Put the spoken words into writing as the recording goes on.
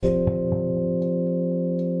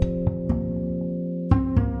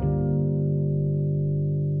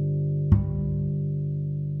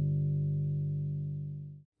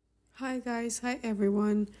guys. Hi,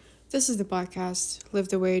 everyone. This is the podcast, Live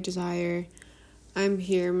the Way You Desire. I'm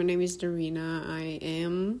here. My name is Darina. I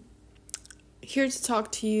am here to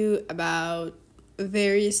talk to you about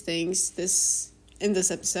various things in this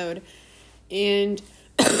episode. And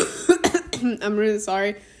I'm really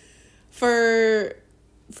sorry for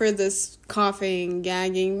this coughing,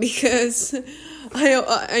 gagging, because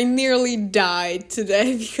I nearly died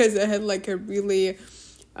today because I had like a really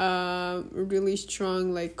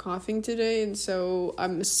strong like coughing today, and so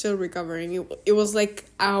I'm still recovering. It was like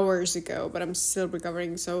hours ago, but I'm still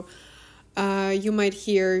recovering, so you might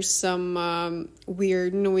hear some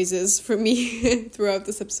weird noises from me throughout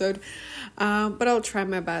this episode, but I'll try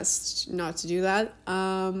my best not to do that.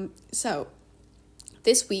 So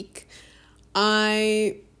this week,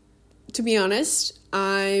 to be honest,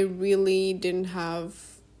 I really didn't have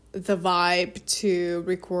the vibe to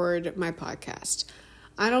record my podcast.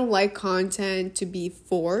 I don't like content to be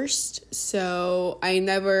forced, so I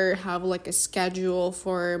never have like a schedule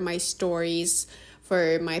for my stories,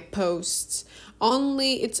 for my posts.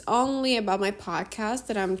 It's only about my podcast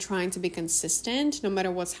that I'm trying to be consistent no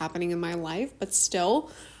matter what's happening in my life, but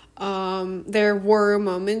still, there were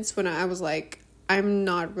moments when I was like, I'm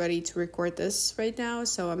not ready to record this right now,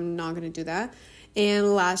 so I'm not going to do that.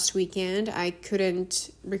 And last weekend, I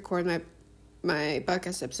couldn't record my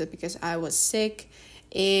podcast episode because I was sick.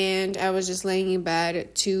 And I was just laying in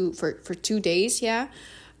bed for 2 days, yeah.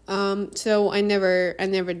 So I never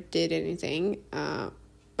did anything.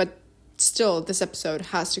 But still, this episode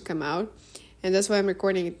has to come out, and that's why I'm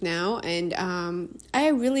recording it now. And I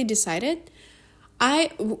really decided.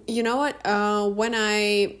 You know what? When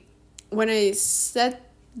I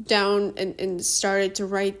sat down and started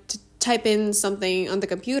to type in something on the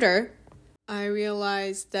computer, I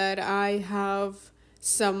realized that I have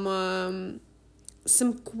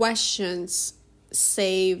some questions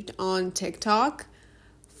saved on TikTok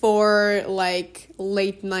for like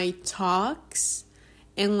late night talks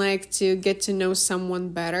and like to get to know someone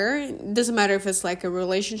better. It doesn't matter if it's like a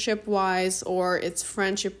relationship wise or it's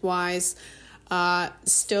friendship wise.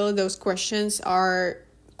 Still, those questions are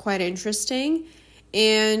quite interesting,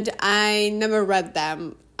 and I never read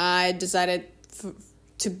them. I decided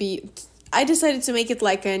to make it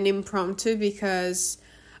like an impromptu because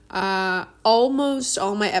almost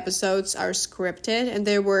all my episodes are scripted, and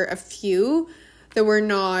there were a few that were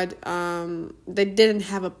not, they didn't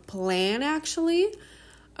have a plan actually.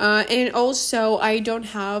 And also I don't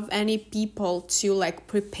have any people to like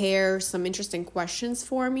prepare some interesting questions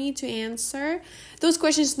for me to answer. Those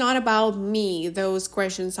questions not about me. Those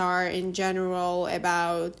questions are in general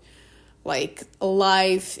about like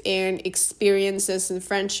life and experiences and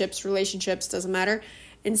friendships, relationships, doesn't matter.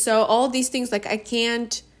 And so all these things, like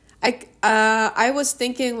I was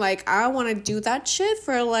thinking like I want to do that shit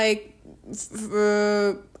for like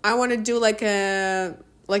I want to do like an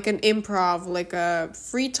improv, like a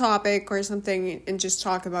free topic or something, and just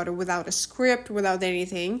talk about it without a script, without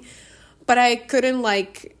anything. But I couldn't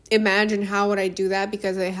like imagine how would I do that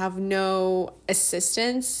because I have no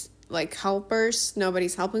assistants, like helpers.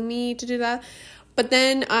 Nobody's helping me to do that. But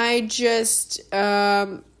then I just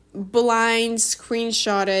blind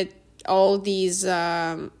screenshotted all these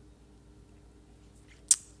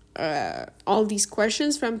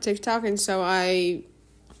questions from TikTok, and so I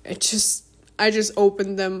just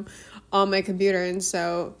opened them on my computer, and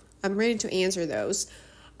so I'm ready to answer those.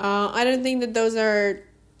 I don't think that those are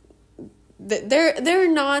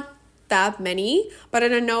they're not that many, but I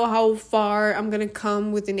don't know how far I'm gonna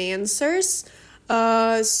come with the answers.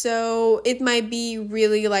 So it might be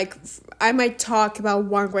really like I might talk about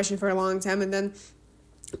one question for a long time, and then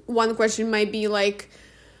one question might be like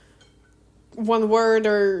one word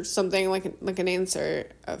or something, like an answer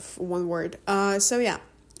of one word. So yeah,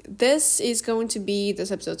 this is going to be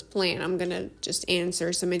this episode's plan. I'm gonna just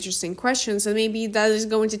answer some interesting questions, and maybe that is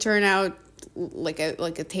going to turn out like a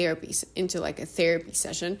therapy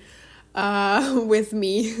session with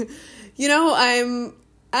me. You know,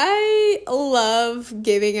 I love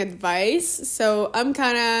giving advice, so I'm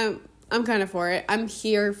kind of for it. I'm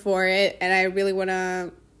here for it, and I really want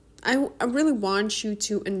you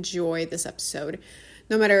to enjoy this episode,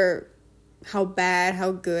 no matter how bad,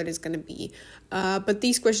 how good it's gonna be. But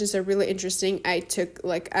these questions are really interesting. I took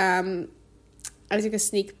a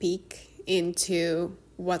sneak peek into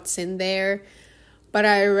what's in there, but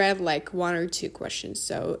I read like one or two questions,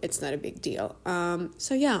 so it's not a big deal.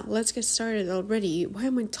 So yeah, let's get started already. Why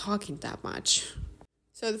am I talking that much?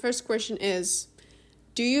 So the first question is,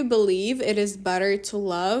 do you believe it is better to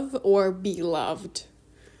love or be loved?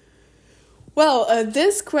 Well,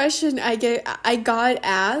 this question I got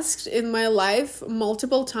asked in my life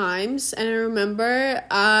multiple times, and I remember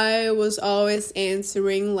I was always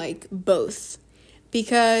answering like both,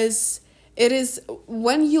 because it is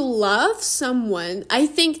when you love someone. I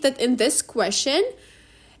think that in this question,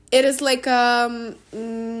 it is like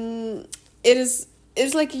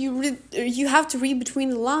it's like you have to read between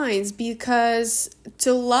the lines, because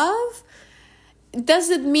to love, does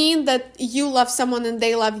it mean that you love someone and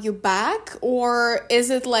they love you back? Or is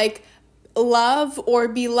it like love or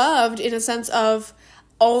be loved in a sense of,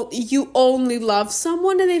 oh, you only love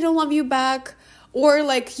someone and they don't love you back? Or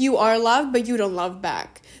like you are loved but you don't love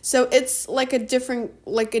back? So it's like a different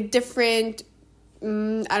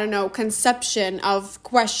I don't know, conception of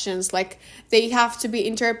questions. Like they have to be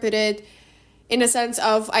interpreted in a sense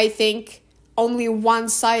of, I think, only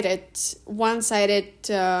one-sided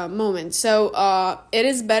moment. So it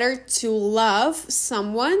is better to love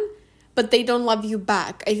someone but they don't love you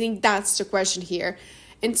back. I think that's the question here.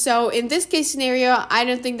 And so in this case scenario, I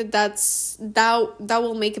don't think that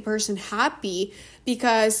will make a person happy,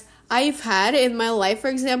 because I've had in my life, for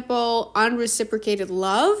example, unreciprocated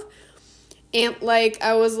love, and like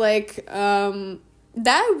I was like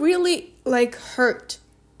that really like hurt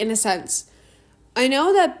in a sense. I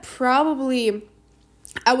know that probably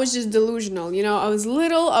I was just delusional, I was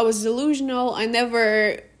little, I was delusional. I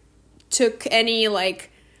never took any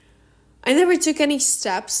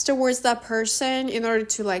steps towards that person in order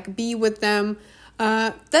to like be with them.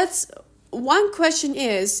 That's one question.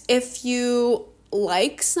 Is if you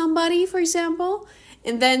like somebody, for example,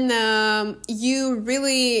 and then you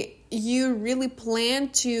really plan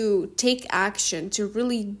to take action, to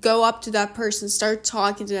really go up to that person, start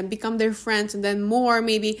talking to them, become their friends, and then more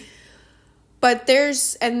maybe. But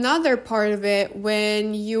there's another part of it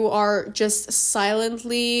when you are just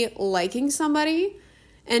silently liking somebody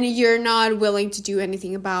and you're not willing to do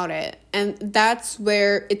anything about it. And that's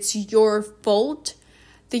where it's your fault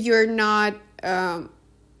that you're not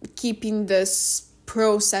keeping this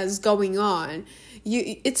process going on.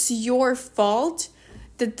 It's your fault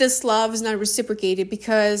that this love is not reciprocated,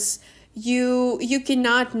 because you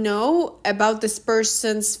cannot know about this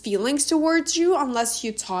person's feelings towards you unless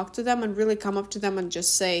you talk to them and really come up to them and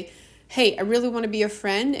just say, hey, I really want to be a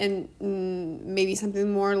friend, and maybe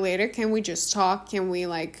something more later. Can we just talk? Can we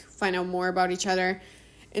like find out more about each other?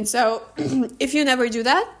 And so if you never do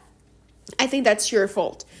that, I think that's your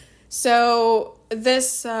fault. So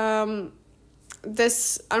this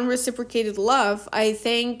unreciprocated love, I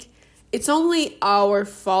think it's only our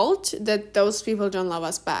fault that those people don't love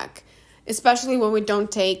us back, especially when we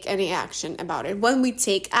don't take any action about it. When we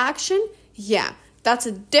take action, yeah, that's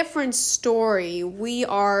a different story. We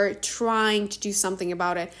are trying to do something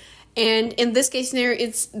about it. And in this case scenario,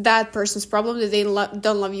 it's that person's problem that they don't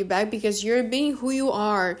love you back, because you're being who you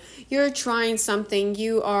are. You're trying something.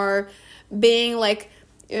 You are being like,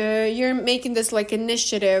 you're making this like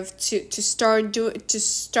initiative to start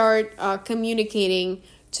communicating,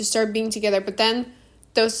 to start being together. But then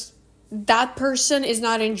that person is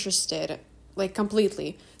not interested, like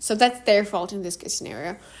completely. So that's their fault in this case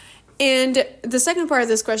scenario. And the second part of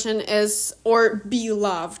this question is, or be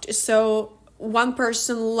loved. So one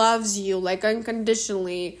person loves you like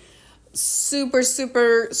unconditionally, super,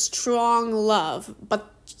 super strong love,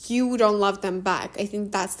 but you don't love them back. I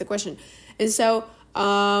think that's the question. And so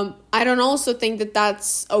I don't also think that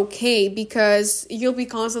that's okay, because you'll be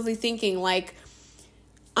constantly thinking like,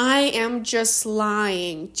 I am just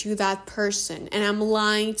lying to that person, and I'm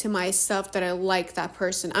lying to myself that I like that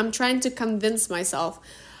person. I'm trying to convince myself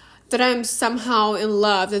that I'm somehow in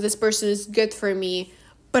love, that this person is good for me.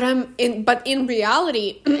 But in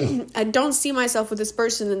reality, I don't see myself with this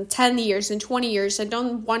person in 10 years, in 20 years. I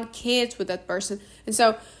don't want kids with that person. And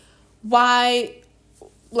so why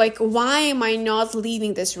am I not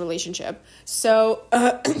leaving this relationship? So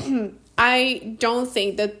I don't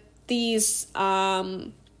think that these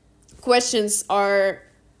questions are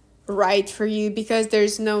right for you, because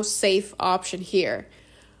there's no safe option here.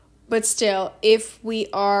 But still, if we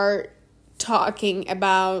are talking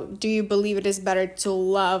about, do you believe it is better to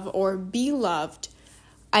love or be loved,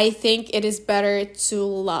 I think it is better to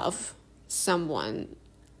love someone,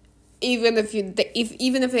 even if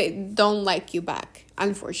they don't like you back,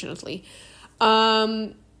 unfortunately.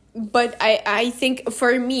 But I think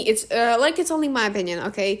for me, it's it's only my opinion,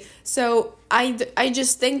 okay? So I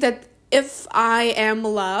just think that if I am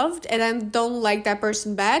loved and I don't like that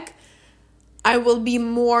person back, I will be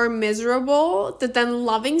more miserable than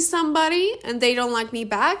loving somebody and they don't like me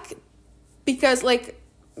back because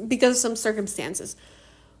of some circumstances.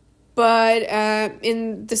 But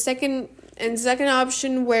in the second And second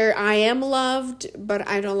option, where I am loved but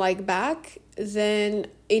I don't like back, then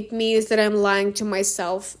it means that I'm lying to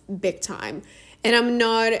myself big time. And I'm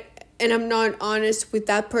not honest with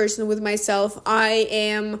that person, with myself. I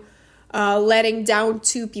am letting down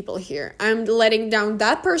two people here. I'm letting down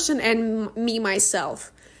that person and me,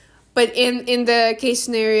 myself. But in the case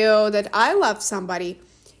scenario that I love somebody,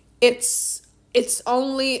 it's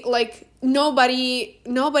only like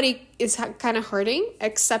nobody is kind of hurting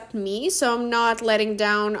except me, so I'm not letting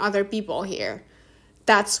down other people here.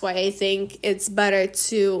 That's why I think it's better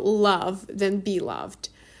to love than be loved.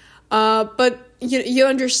 But you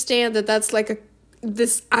understand that that's like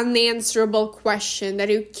this unanswerable question that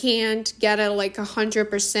you can't get a like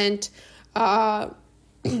 100%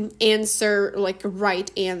 answer, like a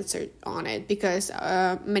right answer on it, because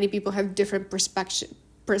many people have different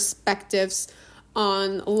perspectives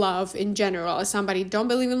on love in general. Somebody don't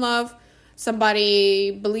believe in love,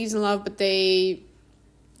 somebody believes in love, but they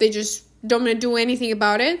just don't want to do anything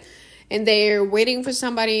about it, and they're waiting for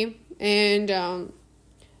somebody. And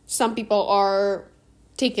some people are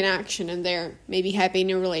taking action and they're maybe happy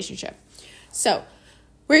in a relationship. So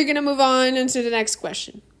we're gonna move on into the next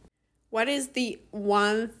question. What is the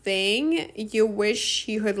one thing you wish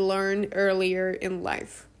you had learned earlier in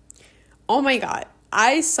life? Oh my God,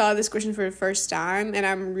 I saw this question for the first time and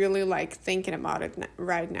I'm really like thinking about it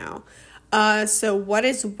right now. So what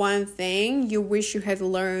is one thing you wish you had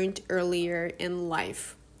learned earlier in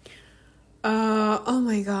life? Oh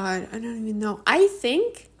my God, I don't even know. I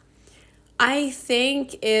think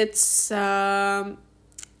it's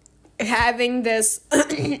having this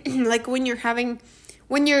like when you're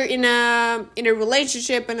in a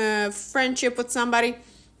relationship, in a friendship with somebody,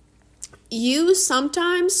 you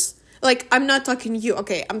sometimes, like, I'm not talking you,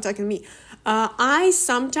 okay, I'm talking me. I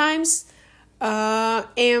sometimes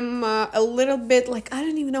am a little bit like, I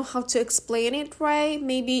don't even know how to explain it right.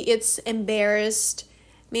 Maybe it's embarrassed.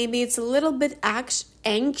 Maybe it's a little bit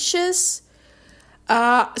anxious.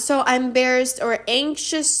 So I'm embarrassed or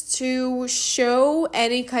anxious to show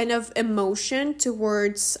any kind of emotion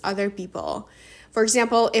towards other people. For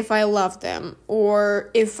example, if I love them, or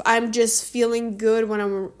if I'm just feeling good when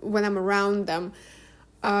I'm around them.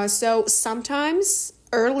 So sometimes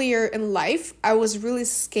earlier in life, I was really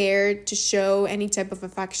scared to show any type of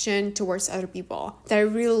affection towards other people that I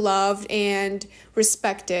really loved and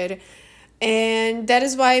respected. And that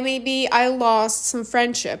is why maybe I lost some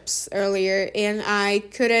friendships earlier and I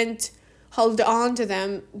couldn't hold on to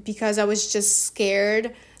them because I was just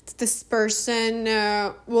scared that this person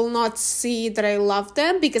will not see that I love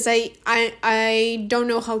them because I don't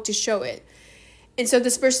know how to show it. And so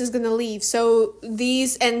this person is going to leave. So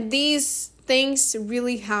these things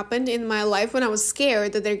really happened in my life when I was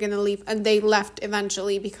scared that they're going to leave, and they left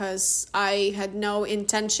eventually because I had no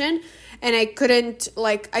intention and I couldn't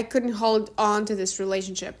hold on to this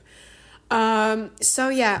relationship. So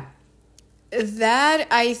yeah, that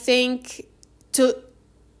I think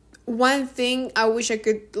one thing I wish I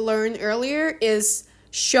could learn earlier is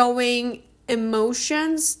showing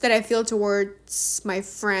emotions that I feel towards my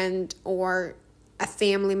friend or a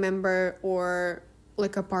family member or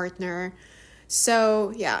like a partner.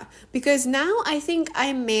 So yeah, because now I think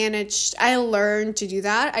I learned to do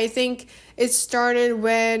that. I think it started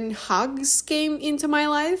when hugs came into my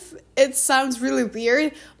life. It sounds really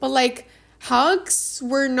weird, but like hugs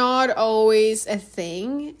were not always a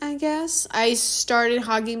thing, I guess. I started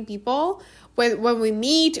hugging people when we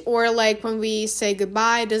meet or like when we say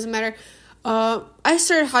goodbye, it doesn't matter. I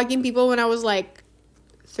started hugging people when I was like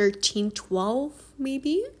 13, 12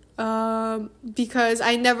 maybe. Because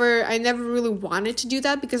I never really wanted to do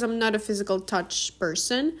that because I'm not a physical touch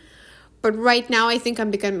person. But right now I think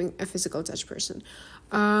I'm becoming a physical touch person.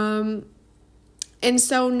 And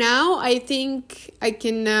so now I think I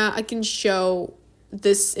can show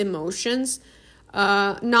this emotions.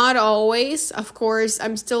 Not always, of course.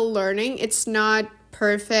 I'm still learning. It's not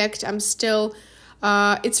perfect. I'm still.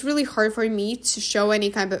 It's really hard for me to show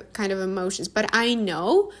any kind of emotions. But I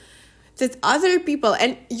know that other people,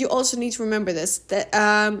 and you also need to remember this, that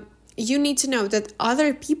you need to know that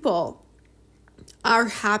other people are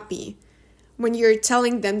happy when you're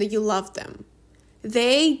telling them that you love them.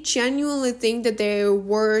 They genuinely think that they are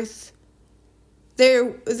worth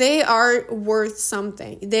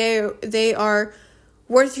something. They are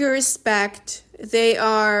worth your respect. They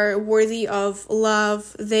are worthy of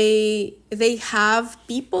love. They have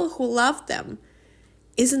people who love them.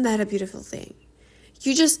 Isn't that a beautiful thing?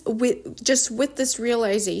 You just with this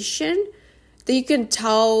realization that you can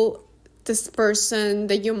tell this person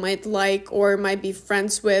that you might like or might be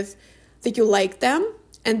friends with that you like them,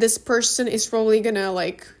 and this person is probably gonna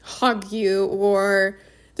like hug you, or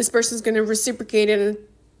this person's gonna reciprocate it and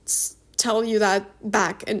tell you that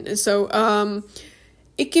back. And so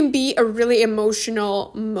it can be a really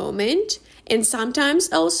emotional moment. And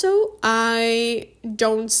sometimes also I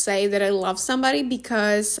don't say that I love somebody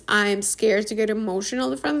because I'm scared to get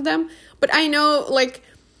emotional in front of them. But I know like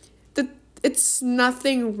that it's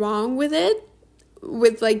nothing wrong with it,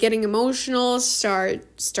 with like getting emotional, start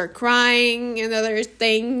crying and other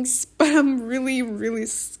things. But I'm really, really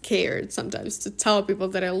scared sometimes to tell people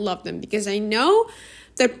that I love them, because I know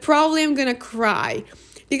that probably I'm gonna cry,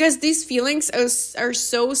 because these feelings are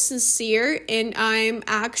so sincere, and I'm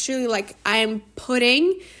actually like, I'm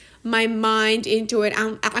putting my mind into it.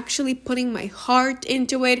 I'm actually putting my heart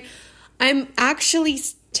into it. I'm actually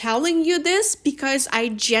telling you this because I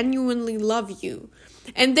genuinely love you.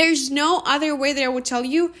 And there's no other way that I would tell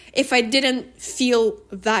you if I didn't feel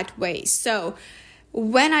that way. So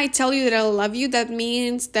when I tell you that I love you, that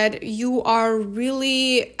means that you are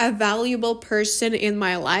really a valuable person in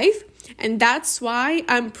my life. And that's why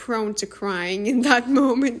I'm prone to crying in that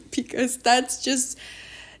moment, because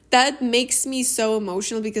that makes me so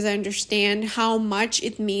emotional, because I understand how much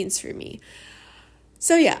it means for me.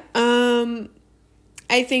 So yeah,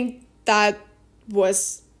 I think that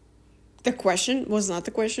was the question. Was not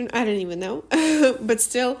the question. I don't even know. But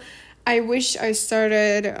still, I wish I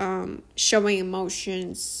started showing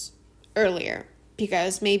emotions earlier,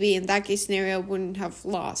 because maybe in that case scenario I wouldn't have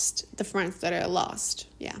lost the friends that I lost.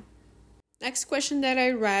 Yeah. Next question that I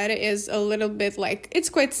read is a little bit like, it's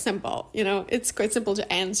quite simple, it's quite simple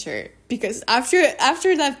to answer, because after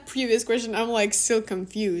that previous question, I'm like still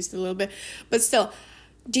confused a little bit. But still,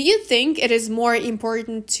 do you think it is more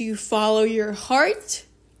important to follow your heart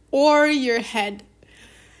or your head?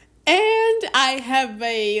 And I have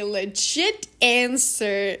a legit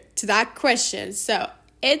answer to that question. So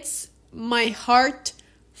it's my heart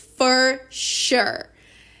for sure.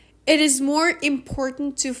 It is more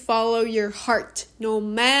important to follow your heart, no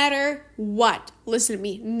matter what. Listen to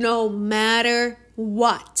me, no matter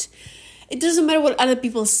what. It doesn't matter what other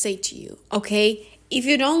people say to you, okay? If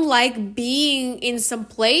you don't like being in some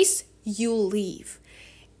place, you leave.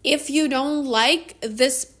 If you don't like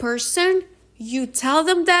this person, you tell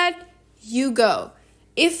them that, you go.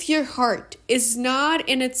 If your heart is not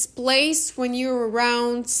in its place when you're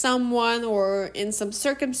around someone or in some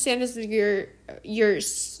circumstances that you're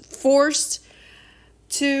forced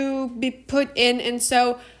to be put in, and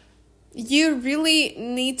so you really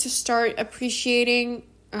need to start appreciating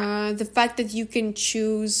the fact that you can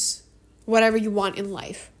choose whatever you want in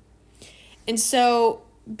life. And so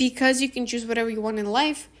because you can choose whatever you want in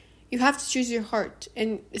life, you have to choose your heart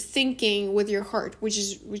and thinking with your heart,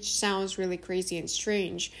 which sounds really crazy and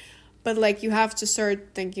strange, but like you have to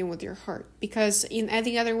start thinking with your heart, because in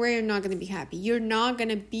any other way you're not going to be happy. You're not going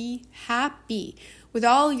to be happy with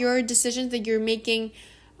all your decisions that you're making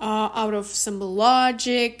out of some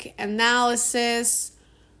logic, analysis,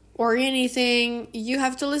 or anything. You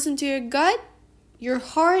have to listen to your gut, your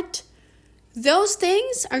heart. Those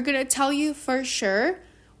things are going to tell you for sure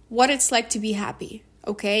what it's like to be happy,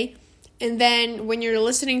 okay? And then when you're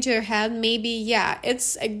listening to your head, maybe, yeah,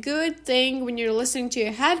 it's a good thing when you're listening to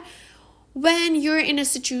your head when you're in a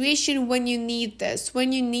situation when you need this,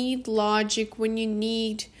 when you need logic, when you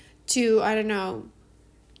need to, I don't know,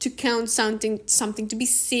 to count something to be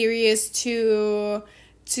serious, to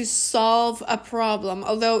solve a problem.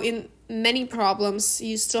 Although in many problems,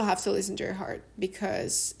 you still have to listen to your heart,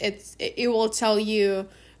 because it will tell you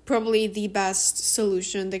probably the best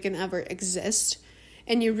solution that can ever exist.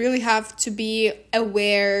 And you really have to be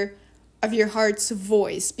aware of your heart's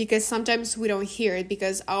voice, because sometimes we don't hear it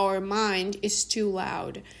because our mind is too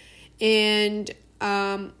loud. And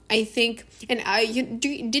I think,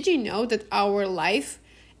 did you know that our life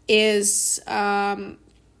is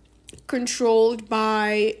controlled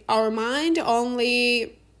by our mind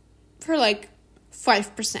only for like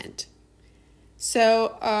 5%.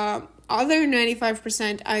 So other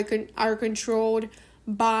 95% are controlled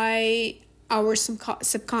by our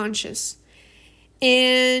subconscious.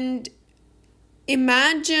 And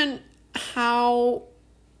imagine how,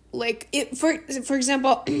 like, for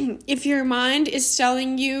example, if your mind is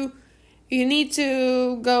telling you you need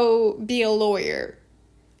to go be a lawyer,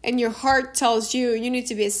 and your heart tells you you need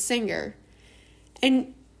to be a singer,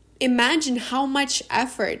 and imagine how much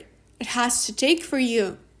effort it has to take for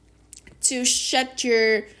you to shut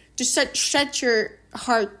your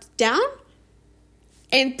heart down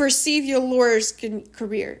and perceive your lawyer's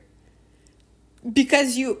career.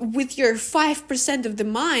 Because you, with your 5% of the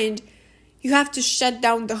mind, you have to shut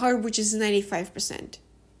down the heart, which is 95%.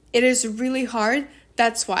 It is really hard.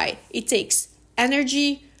 That's why it takes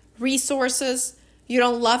energy, resources. You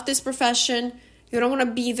don't love this profession. You don't want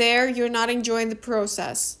to be there. You're not enjoying the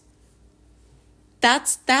process.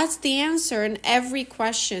 That's the answer in every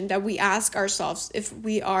question that we ask ourselves if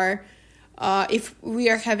we are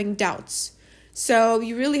having doubts. So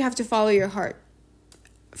you really have to follow your heart.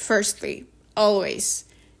 Firstly, always.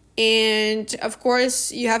 And of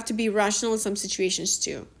course, you have to be rational in some situations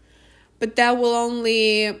too. But that will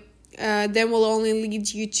only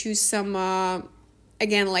lead you to some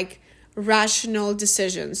again, like rational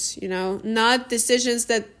decisions, not decisions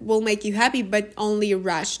that will make you happy, but only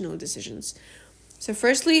rational decisions. So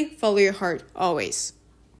firstly, follow your heart always.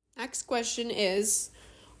 Next question is,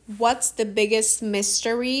 what's the biggest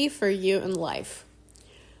mystery for you in life?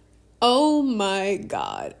 Oh my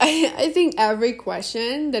God. I think every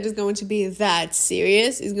question that is going to be that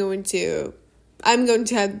serious I'm going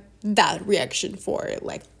to have that reaction for it.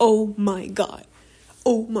 Like, oh my God.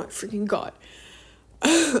 Oh my freaking God.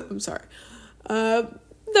 I'm sorry. That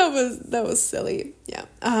was silly. Yeah.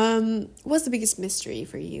 What's the biggest mystery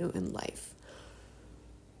for you in life?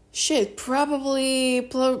 Shit, probably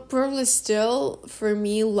still for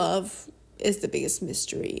me, love is the biggest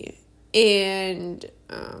mystery. And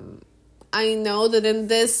I know that in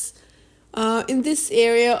this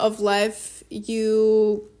area of life,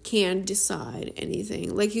 you can't decide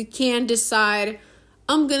anything. Like, you can't decide,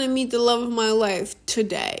 I'm gonna meet the love of my life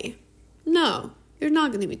today. No, you're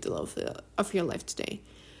not gonna meet the love of your life today.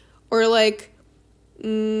 Or like,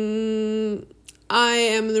 I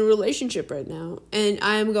am in a relationship right now and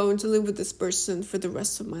I am going to live with this person for the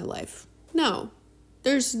rest of my life. No,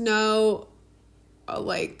 there's no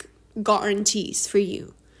guarantees for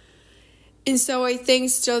you. And so I think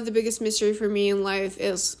still the biggest mystery for me in life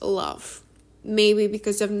is love. Maybe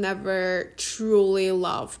because I've never truly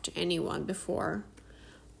loved anyone before.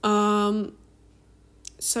 So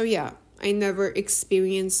yeah, I never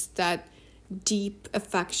experienced that deep,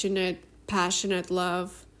 affectionate, passionate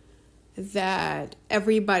love that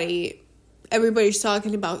everybody's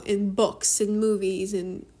talking about in books and movies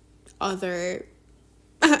and other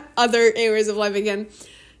areas of life again.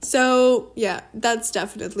 So yeah, that's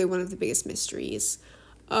definitely one of the biggest mysteries.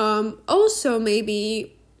 Also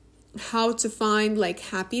maybe how to find like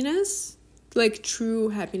happiness, like true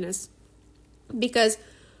happiness, because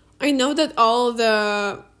I know that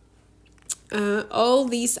all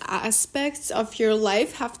these aspects of your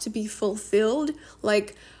life have to be fulfilled,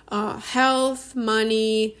 like health,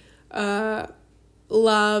 money,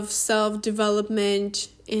 love, self-development,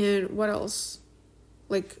 and what else?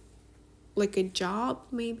 Like a job,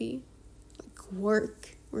 maybe, like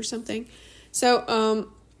work or something. So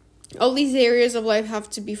all these areas of life have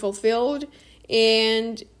to be fulfilled,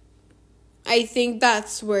 and I think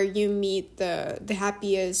that's where you meet the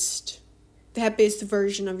happiest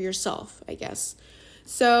version of yourself, I guess.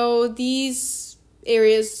 So these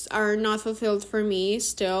areas are not fulfilled for me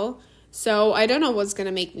still. So I don't know what's going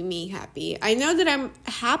to make me happy. I know that I'm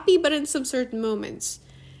happy, but in some certain moments.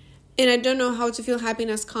 And I don't know how to feel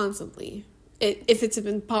happiness constantly, if it's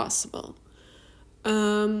even possible.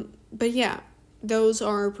 But yeah, those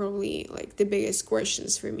are probably like the biggest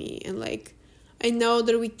questions for me. And like, I know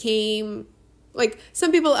that we came, like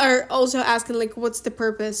some people are also asking like, what's the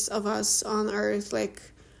purpose of us on earth? Like,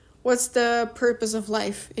 what's the purpose of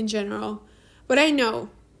life in general? But I know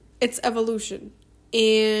it's evolution,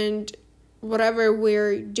 and whatever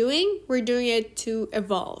we're doing it to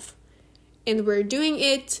evolve, and we're doing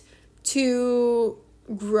it to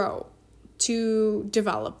grow, to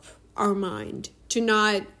develop our mind, to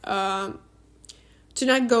not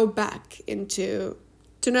go back in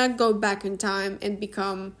time and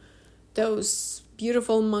become those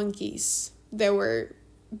beautiful monkeys that were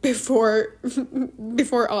before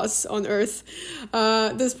us on Earth.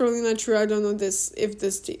 That's probably not true. I don't know if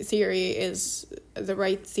this theory is the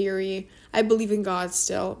right theory. I believe in God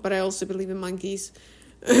still, but I also believe in monkeys.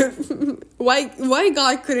 Why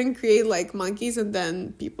God couldn't create like monkeys and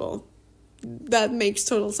then people? That makes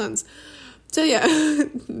total sense. So yeah,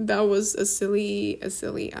 that was a silly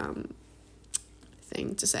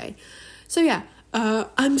thing to say. So yeah,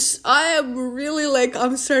 I'm starting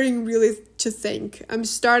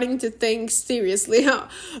to think seriously.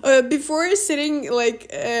 Before sitting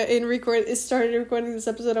started recording this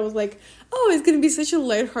episode, I was like, oh, it's gonna be such a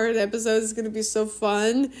lighthearted episode, it's gonna be so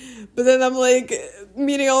fun. But then I'm like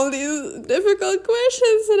meeting all these difficult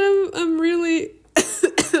questions, and I'm really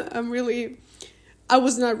I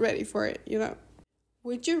was not ready for it,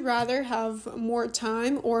 Would you rather have more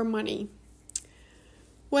time or money?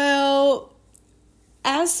 Well,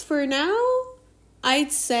 as for now,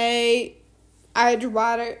 I'd say I'd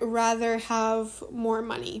rather have more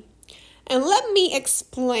money. And let me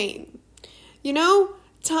explain. You know,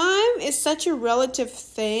 time is such a relative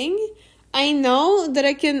thing. I know that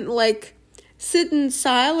I can like sit in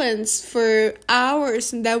silence for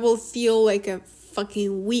hours and that will feel like a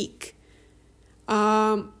fucking week.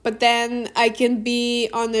 But then I can be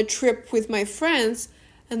on a trip with my friends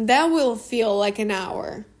and that will feel like an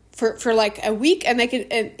hour for like a week, and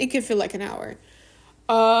it can feel like an hour.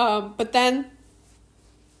 But then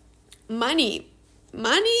money,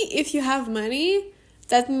 if you have money,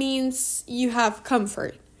 that means you have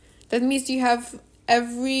comfort. That means you have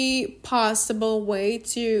every possible way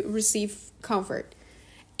to receive comfort.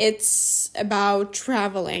 It's about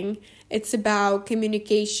traveling. It's about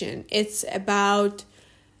communication. It's about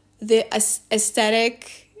the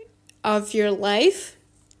aesthetic of your life.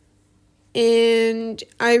 And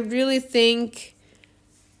I really think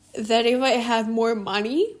that if I had more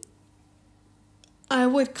money, I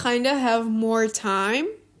would kind of have more time,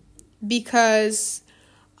 because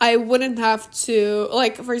I wouldn't have to,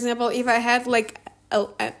 like, for example, if I had like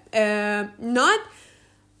not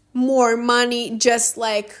more money, just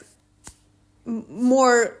like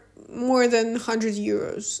more than 100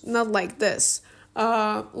 euros, not like this,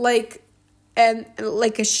 like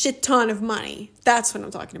a shit ton of money. That's what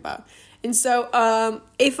I'm talking about. And so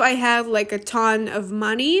if I had like a ton of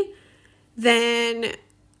money, then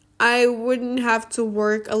I wouldn't have to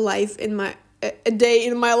work a day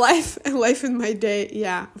in my life, a life in my day.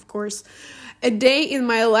 Yeah, of course. A day in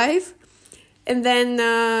my life. And then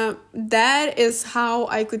that is how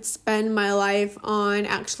I could spend my life on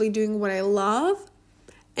actually doing what I love.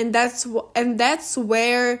 And that's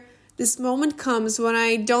where this moment comes when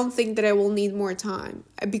I don't think that I will need more time,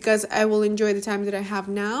 because I will enjoy the time that I have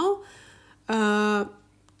now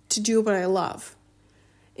to do what I love.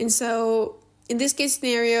 And so in this case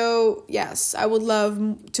scenario, yes, I would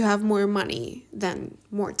love to have more money than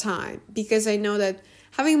more time, because I know that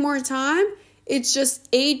having more time, it's just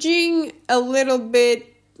aging a little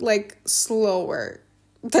bit like slower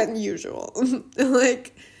than usual.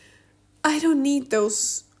 Like, I don't need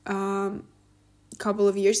those couple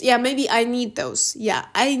of years. Yeah, maybe I need those. Yeah,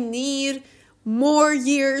 I need more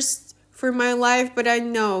years for my life, but I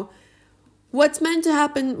know what's meant to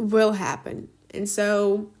happen will happen. And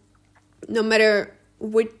so no matter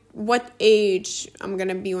what age I'm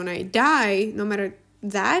gonna be when I die, no matter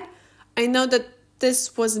that, I know that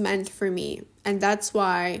this was meant for me. And that's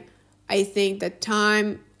why I think that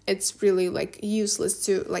time, it's really like useless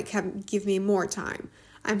to like give me more time.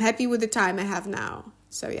 I'm happy with the time I have now.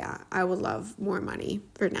 So yeah, I would love more money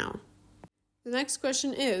for now. The next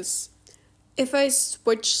question is, if I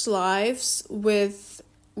switched lives with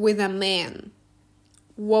a man,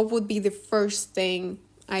 what would be the first thing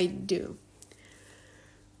I'd do?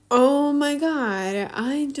 Oh my god,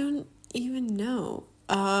 I don't even know.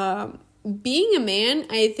 Being a man,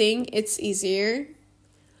 I think it's easier.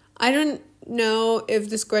 I don't know if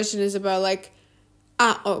this question is about like,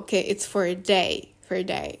 okay, it's for a day.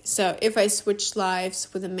 So if I switched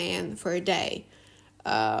lives with a man for a day,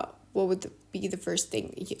 what would be the first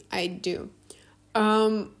thing I'd do?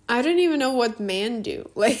 I don't even know what men do.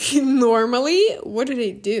 Like, normally, what do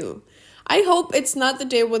they do? I hope it's not the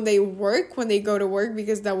day when they go to work,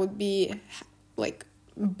 because that would be like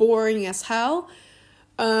boring as hell.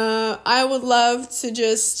 I would love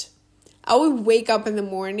to I would wake up in the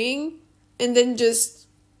morning and then just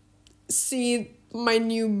see my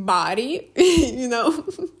new body, you know,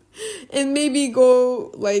 and maybe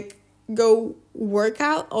go work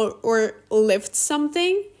out or lift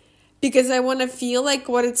something, because I want to feel like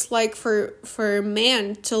what it's like for a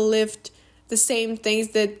man to lift the same things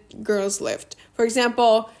that girls lift. For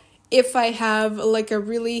example, if I have like a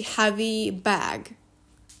really heavy bag,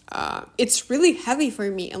 it's really heavy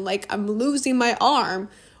for me, and like I'm losing my arm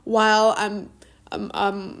while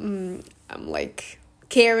I'm like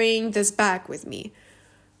carrying this bag with me.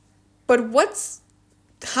 But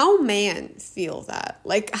how men feel that?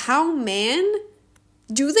 Like, how men,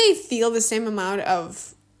 do they feel the same amount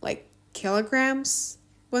of like kilograms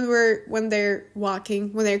when they're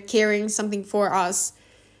walking, when they're carrying something for us?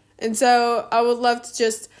 And so I would love to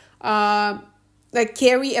just like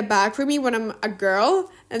carry a bag for me when I'm a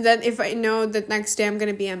girl, and then if I know that next day I'm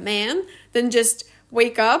gonna be a man, then just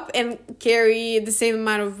wake up and carry the same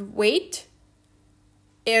amount of weight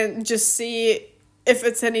and just see if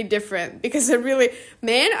it's any different. Because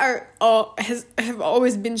men have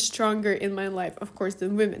always been stronger in my life, of course,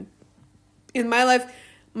 than women. In my life,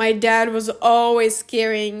 my dad was always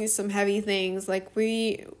carrying some heavy things. Like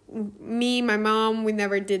my mom, we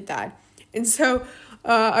never did that. And so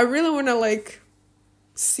I really want to like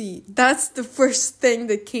see. That's the first thing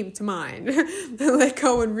that came to mind. Like,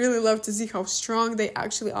 I would really love to see how strong they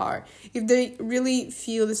actually are. If they really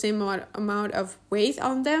feel the same amount of weight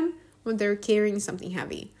on them when they're carrying something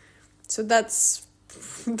heavy. So that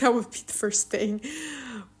would be the first thing.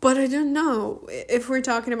 But I don't know if we're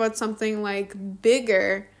talking about something like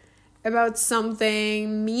bigger, about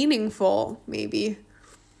something meaningful, maybe,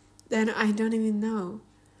 then I don't even know.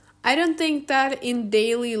 I don't think that in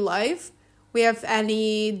daily life we have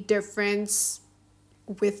any difference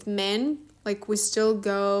with men. Like, we still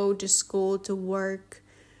go to school, to work.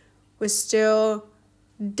 We still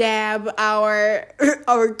dab our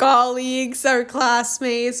colleagues, our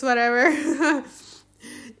classmates, whatever.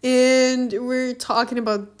 And we're talking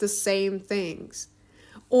about the same things.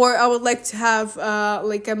 Or I would like to have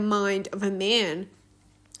like a mind of a man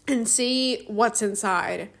and see what's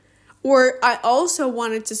inside. Or I also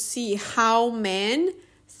wanted to see how men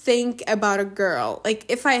think about a girl. Like,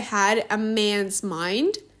 if I had a man's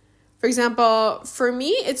mind, for example, for me,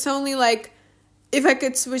 it's only like if I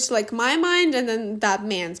could switch like my mind and then that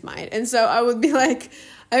man's mind. And so I would be like,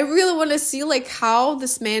 I really want to see like how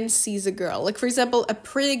this man sees a girl. Like, for example, a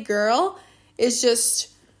pretty girl is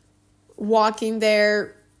just walking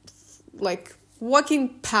there, like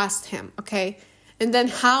walking past him, okay? And then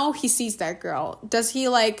how he sees that girl. Does he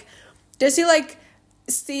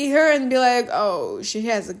see her and be like, oh, she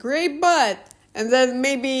has a great butt? And then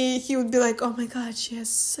maybe he would be like, oh my God, she has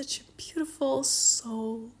such a beautiful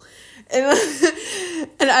soul. And,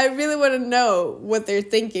 and I really want to know what they're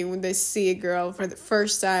thinking when they see a girl for the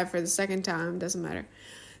first time, for the second time, doesn't matter.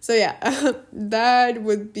 So yeah, that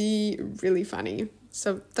would be really funny.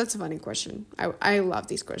 So that's a funny question. I love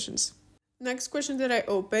these questions. Next question that I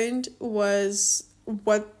opened was,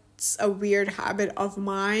 what's a weird habit of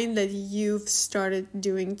mine that you've started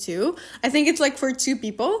doing too? I think it's like for two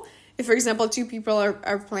people. If, for example, two people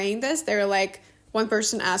are playing this, they're like, one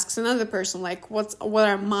person asks another person, like, what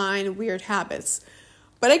are mine weird habits?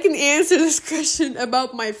 But I can answer this question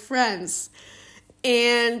about my friends.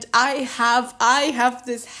 And I have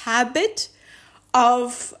this habit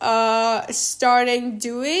of starting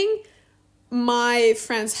doing my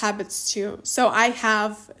friends' habits too. So I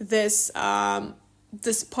have this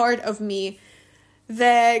this part of me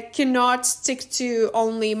that cannot stick to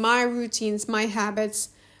only my routines, my habits.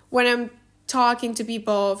 When I'm talking to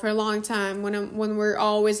people for a long time, when we're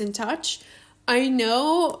always in touch, I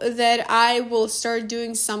know that I will start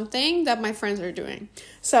doing something that my friends are doing.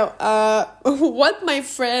 So what my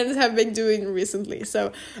friends have been doing recently.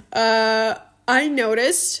 So I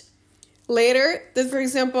noticed later that, for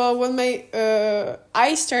example, when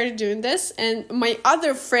I started doing this and my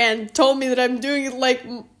other friend told me that I'm doing it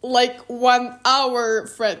like 1 hour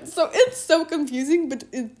friend. So it's so confusing, but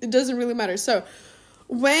it doesn't really matter. So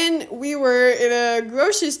when we were in a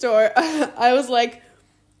grocery store, I was like,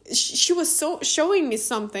 she was showing me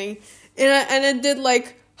something, and I did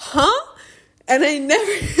like, huh? And I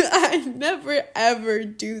never ever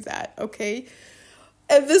do that, okay?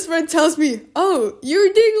 And this friend tells me, oh,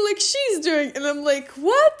 you're doing like she's doing, and I'm like,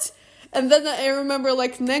 what? And then I remember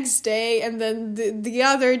like next day, and then the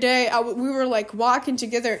other day, we were like walking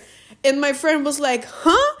together, and my friend was like,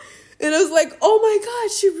 huh? And I was like, oh my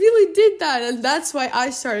God, she really did that. And that's why I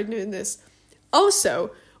started doing this. Also,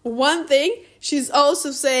 one thing, she's also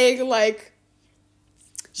saying like,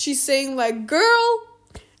 girl.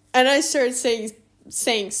 And I started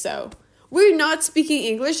saying so. We're not speaking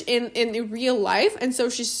English in real life. And so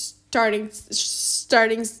she started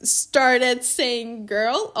saying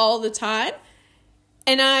girl all the time.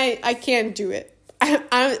 And I can't do it.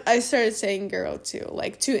 I started saying girl too,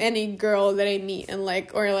 like to any girl that I meet, and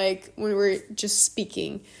like, or like when we're just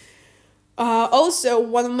speaking. Also,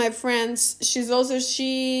 one of my friends, she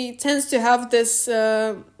tends to have this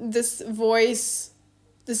voice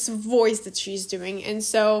that she's doing, and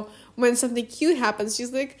so when something cute happens,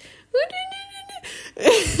 she's like,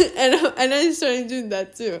 and I started doing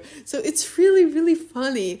that too. So it's really, really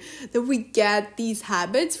funny that we get these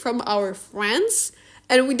habits from our friends.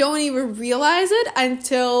 And we don't even realize it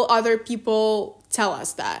until other people tell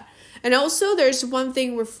us that. And also, there's one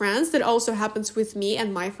thing with friends that also happens with me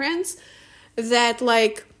and my friends, that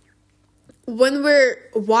like when we're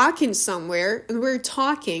walking somewhere and we're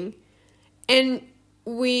talking, and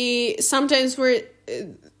there's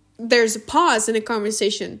a pause in a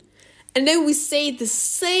conversation, and then we say the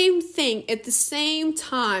same thing at the same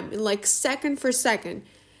time, like second for second.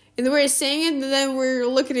 And we're saying it, and then we're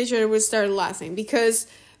looking at each other, we start laughing because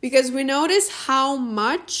we notice how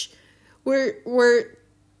much we're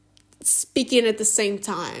speaking at the same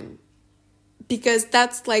time, because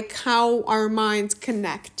that's like how our minds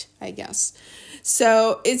connect, I guess.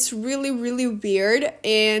 So it's really, really weird,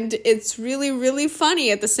 and it's really, really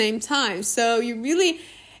funny at the same time. So you really,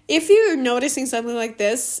 if you're noticing something like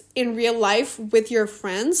this in real life with your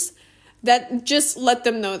friends, that just let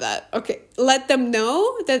them know that. Okay, let them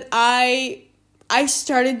know that I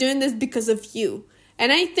started doing this because of you.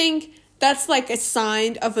 And I think that's like a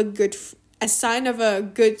sign of a good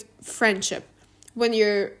friendship. When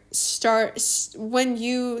you start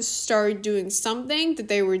doing something that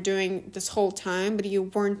they were doing this whole time, but you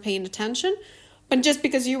weren't paying attention, but just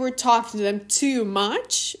because you were talking to them too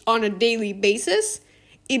much on a daily basis,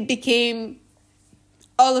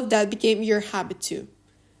 all of that became your habit too.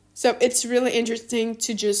 So it's really interesting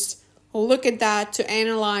to just look at that, to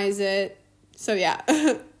analyze it. So yeah,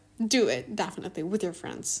 do it definitely with your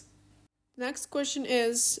friends. Next question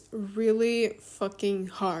is really fucking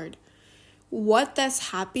hard. What does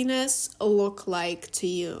happiness look like to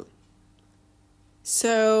you?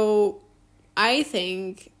 So I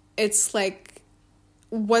think it's like,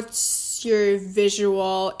 what's your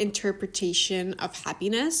visual interpretation of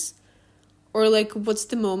happiness? Or like, what's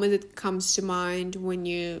the moment that comes to mind when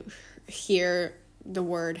you hear the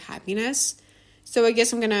word happiness? So I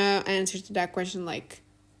guess I'm gonna answer to that question like,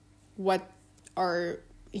 what are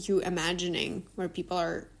you imagining where people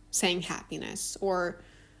are saying happiness? Or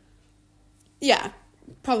yeah,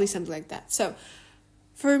 probably something like that. So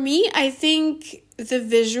for me, I think the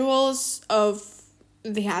visuals of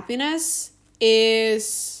the happiness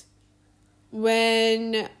is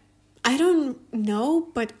when, I don't know,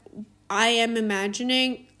 but I am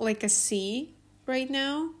imagining like a sea right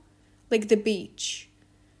now, like the beach.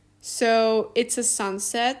 So it's a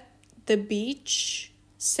sunset, the beach,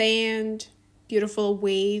 sand, beautiful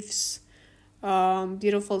waves,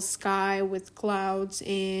 beautiful sky with clouds,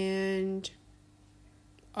 and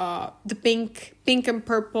the pink and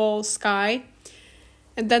purple sky,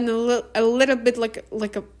 and then a little bit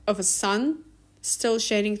of a sun still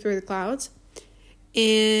shining through the clouds,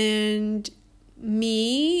 and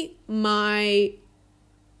me, my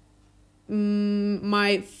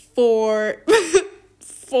four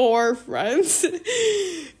friends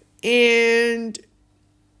and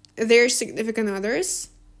their significant others,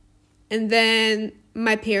 and then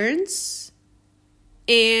my parents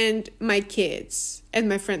and my kids and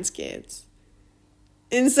my friends' kids.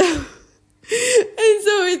 And so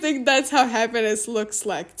I think that's how happiness looks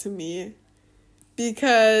like to me.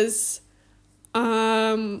 Because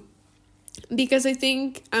I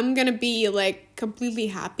think I'm gonna be like completely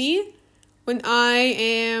happy when I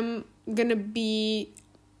am gonna be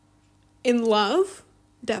in love,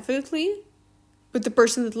 definitely, with the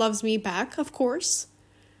person that loves me back, of course,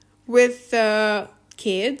 with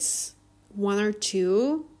kids, 1 or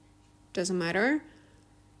 2, doesn't matter.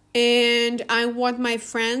 And I want my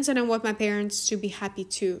friends and I want my parents to be happy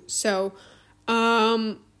too. So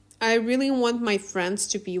I really want my friends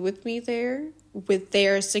to be with me there, with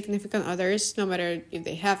their significant others, no matter if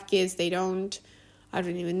they have kids, they don't. I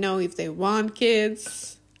don't even know if they want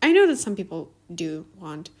kids. I know that some people do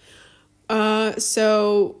want.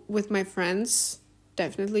 So with my friends,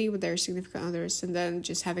 definitely with their significant others, and then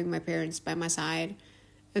just having my parents by my side,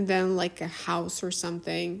 and then like a house or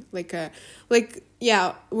something, we're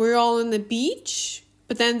all on the beach,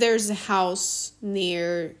 but then there's a house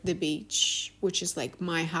near the beach, which is like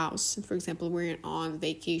my house. For example, we're on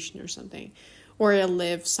vacation or something, or I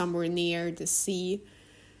live somewhere near the sea.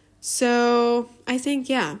 So I think,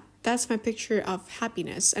 yeah, that's my picture of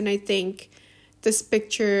happiness. And I think this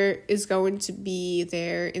picture is going to be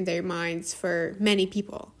there in their minds for many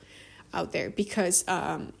people out there, because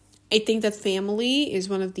I think that family is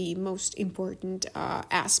one of the most important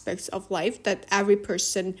aspects of life that every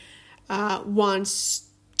person wants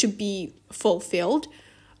to be fulfilled.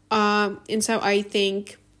 And so I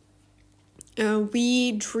think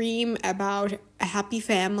we dream about a happy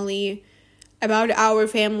family, about our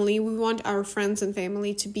family. We want our friends and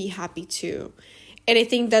family to be happy too. And I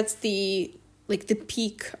think that's the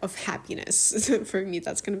peak of happiness. For me,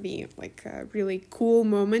 that's going to be like a really cool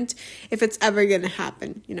moment if it's ever going to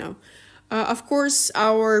happen, you know. Of course,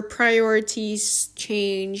 our priorities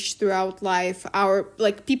change throughout life. Our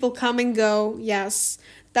people come and go. Yes,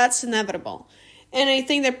 that's inevitable. And I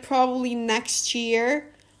think that probably next year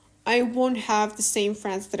I won't have the same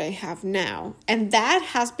friends that I have now. And that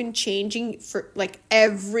has been changing for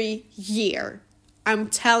every year. I'm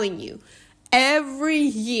telling you, every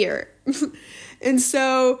year. And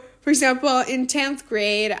so, for example, in 10th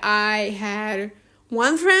grade, I had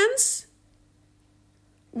one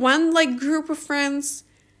group of friends.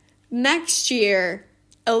 Next year,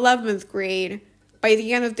 11th grade, by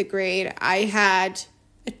the end of the grade, I had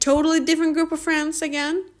a totally different group of friends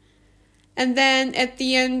again. And then at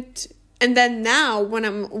the end, and then now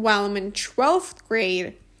while I'm in 12th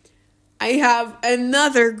grade, I have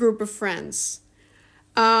another group of friends.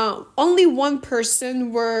 Only one person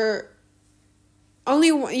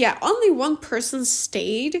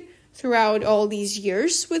stayed throughout all these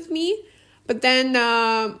years with me. But then,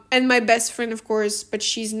 and my best friend, of course, but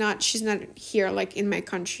she's not here, like, in my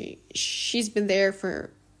country. She's been there for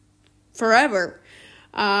forever.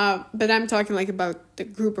 But I'm talking, like, about the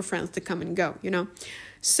group of friends that come and go,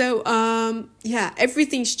 So,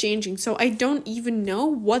 everything's changing. So I don't even know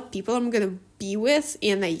what people I'm going to be with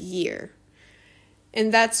in a year.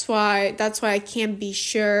 And that's why I can't be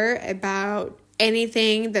sure about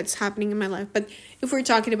anything that's happening in my life. But if we're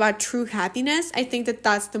talking about true happiness, I think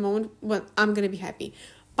that's the moment when I'm going to be happy.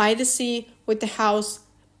 By the sea, with the house,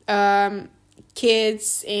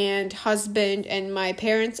 kids and husband, and my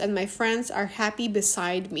parents and my friends are happy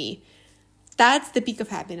beside me. That's the peak of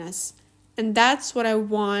happiness. And that's what I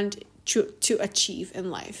want to achieve in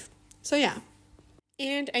life. So yeah.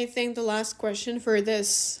 And I think the last question for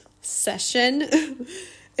this session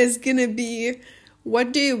is going to be,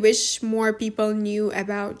 what do you wish more people knew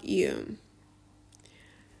about you?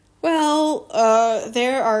 Well,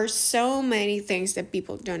 there are so many things that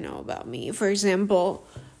people don't know about me. For example,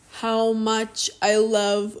 how much I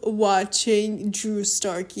love watching Drew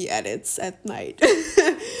Starkey edits at night.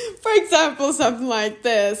 For example, something like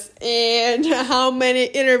this. And how many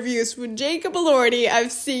interviews with Jacob Elordi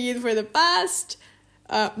I've seen for the past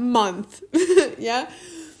month. Yeah.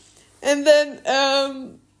 And then,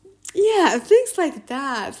 things like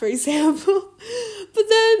that, for example. But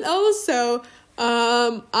then also,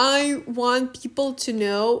 I want people to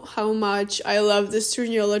know how much I love the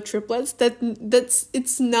Sturniolo triplets.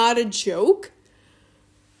 It's not a joke.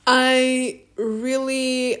 I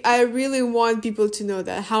really want people to know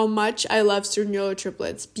that, how much I love Sturniolo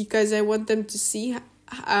triplets, because I want them to see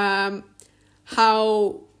how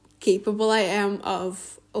capable I am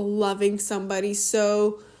of loving somebody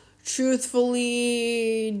so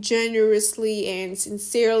truthfully, generously, and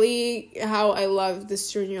sincerely, how I love the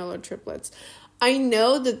Sturniolo triplets. I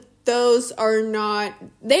know that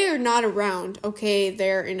they are not around, okay?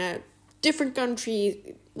 They're in a different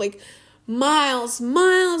country, like miles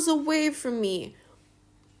away from me.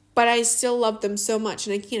 But I still love them so much,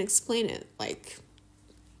 and I can't explain it. Like,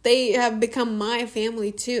 they have become my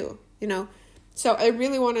family too, So I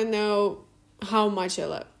really want to know how much I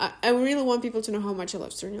love. I really want people to know how much I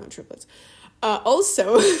love Sturniolo triplets.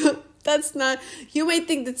 Also, you might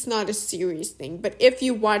think that's not a serious thing, but if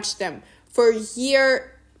you watch them for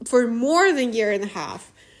more than a year and a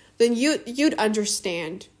half, then you'd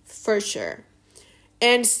understand for sure.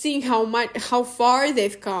 And seeing how far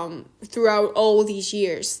they've come throughout all these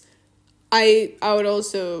years, I would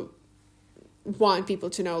also want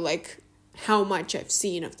people to know, like, how much I've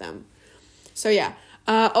seen of them. So yeah.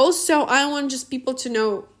 Also, I want just people to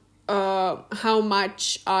know how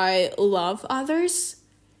much I love others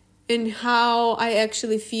and how I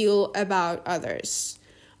actually feel about others.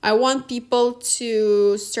 I want people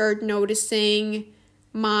to start noticing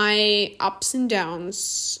my ups and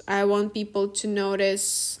downs. I want people to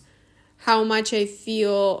notice how much I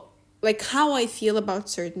feel, like how I feel about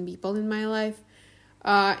certain people in my life.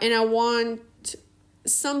 And I want,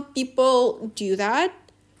 some people do that.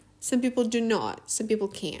 Some people do not. Some people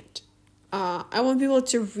can't. I want people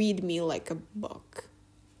to read me like a book.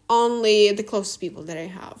 Only the closest people that I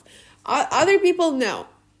have. Other people, no.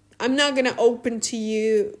 I'm not going to open to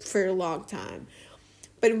you for a long time.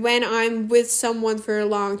 But when I'm with someone for a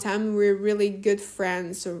long time, we're really good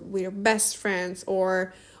friends, or we're best friends,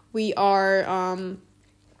 or we are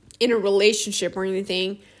in a relationship or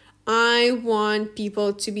anything, I want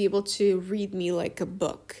people to be able to read me like a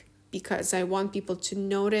book. Because I want people to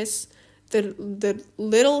notice the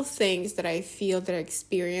little things that I feel, that I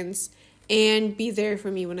experience, and be there for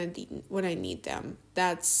me when I need them.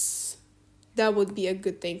 That would be a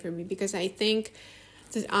good thing for me, because I think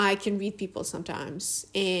that I can read people sometimes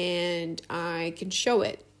and I can show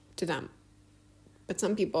it to them. But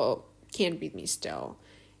some people can't read me still,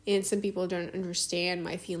 and some people don't understand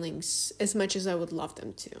my feelings as much as I would love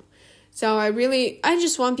them to. So I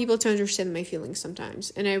just want people to understand my feelings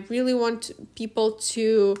sometimes. And I really want people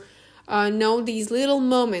to know these little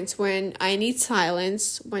moments when I need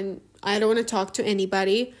silence, when I don't want to talk to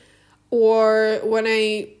anybody, or when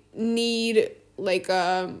I need like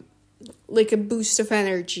a boost of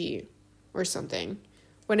energy or something.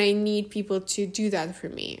 When I need people to do that for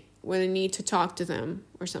me. When I need to talk to them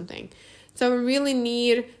or something. So I really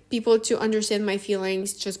need people to understand my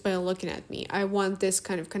feelings just by looking at me. I want this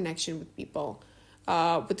kind of connection with people.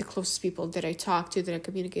 with the closest people that I talk to, that I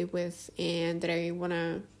communicate with, and that I want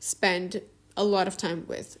to spend a lot of time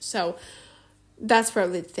with. So that's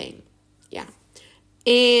probably the thing. Yeah.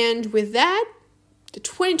 And with that, the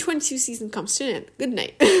 2022 season comes to an end. Good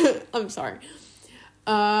night. I'm sorry.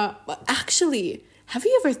 But actually, have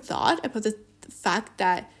you ever thought about the fact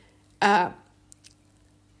that the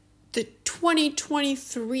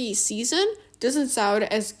 2023 season doesn't sound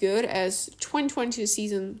as good as 2022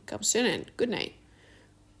 season comes to an end? Good night.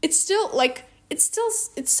 It sounds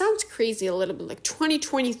crazy a little bit, like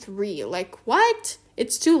 2023. Like, what?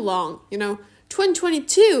 It's too long,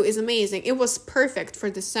 2022 is amazing. It was perfect for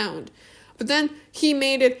the sound. But then he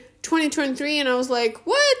made it 2023 and I was like,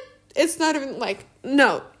 what? It's not even like,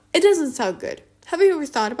 no, it doesn't sound good. Have you ever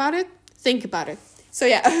thought about it? Think about it. So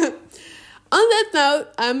yeah, on that note,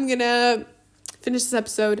 I'm gonna finish this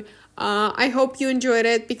episode. I hope you enjoyed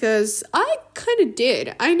it because I kind of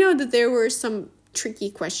did. I know that there were some tricky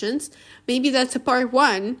questions. Maybe that's a part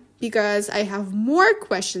 1 because I have more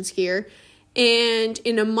questions here. And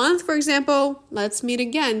in a month, for example, let's meet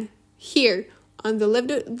again here on the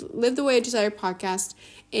Live the Way I Desire podcast,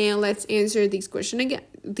 and let's answer these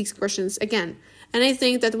questions again. And I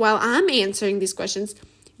think that while I'm answering these questions,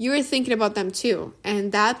 you're thinking about them too,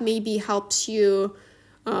 and that maybe helps you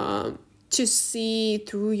to see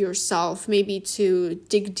through yourself, maybe to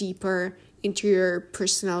dig deeper into your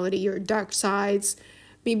personality, your dark sides,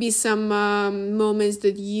 maybe some moments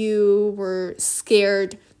that you were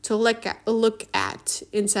scared to look at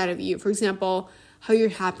inside of you. For example, how your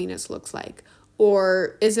happiness looks like,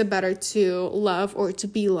 or is it better to love or to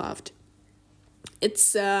be loved?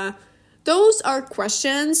 It's those are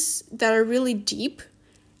questions that are really deep,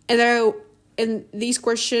 and these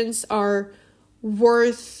questions are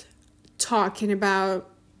worth talking about,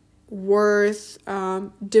 worth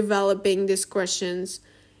developing these questions,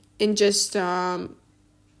 and just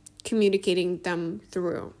communicating them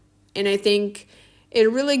through. And I think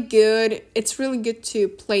it's really good to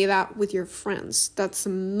play that with your friends. That's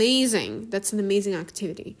amazing. That's an amazing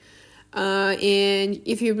activity. And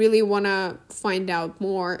if you really want to find out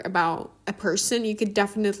more about a person, you could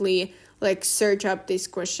definitely search up these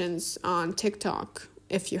questions on TikTok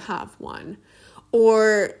if you have one.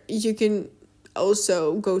 Or you can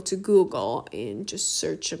also go to Google and just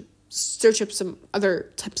search up some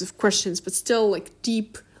other types of questions, but still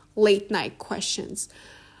deep late night questions.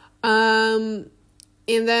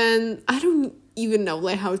 And then I don't even know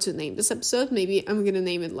how to name this episode. Maybe I'm gonna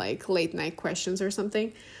name it late night questions or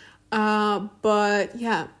something. But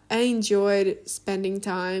yeah, I enjoyed spending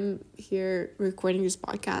time here recording this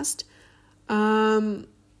podcast. And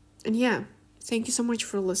yeah, thank you so much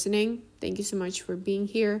for listening. Thank you so much for being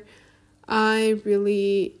here. I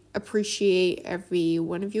really appreciate every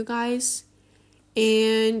one of you guys.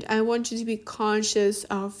 And I want you to be conscious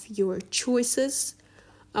of your choices.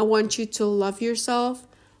 I want you to love yourself.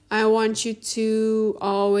 I want you to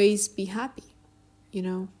always be happy,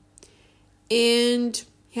 And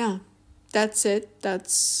yeah, that's it.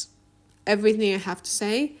 That's everything I have to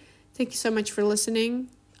say. Thank you so much for listening.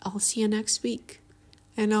 I'll see you next week.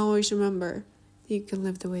 And always remember that you can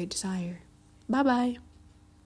live the way you desire. Bye-bye.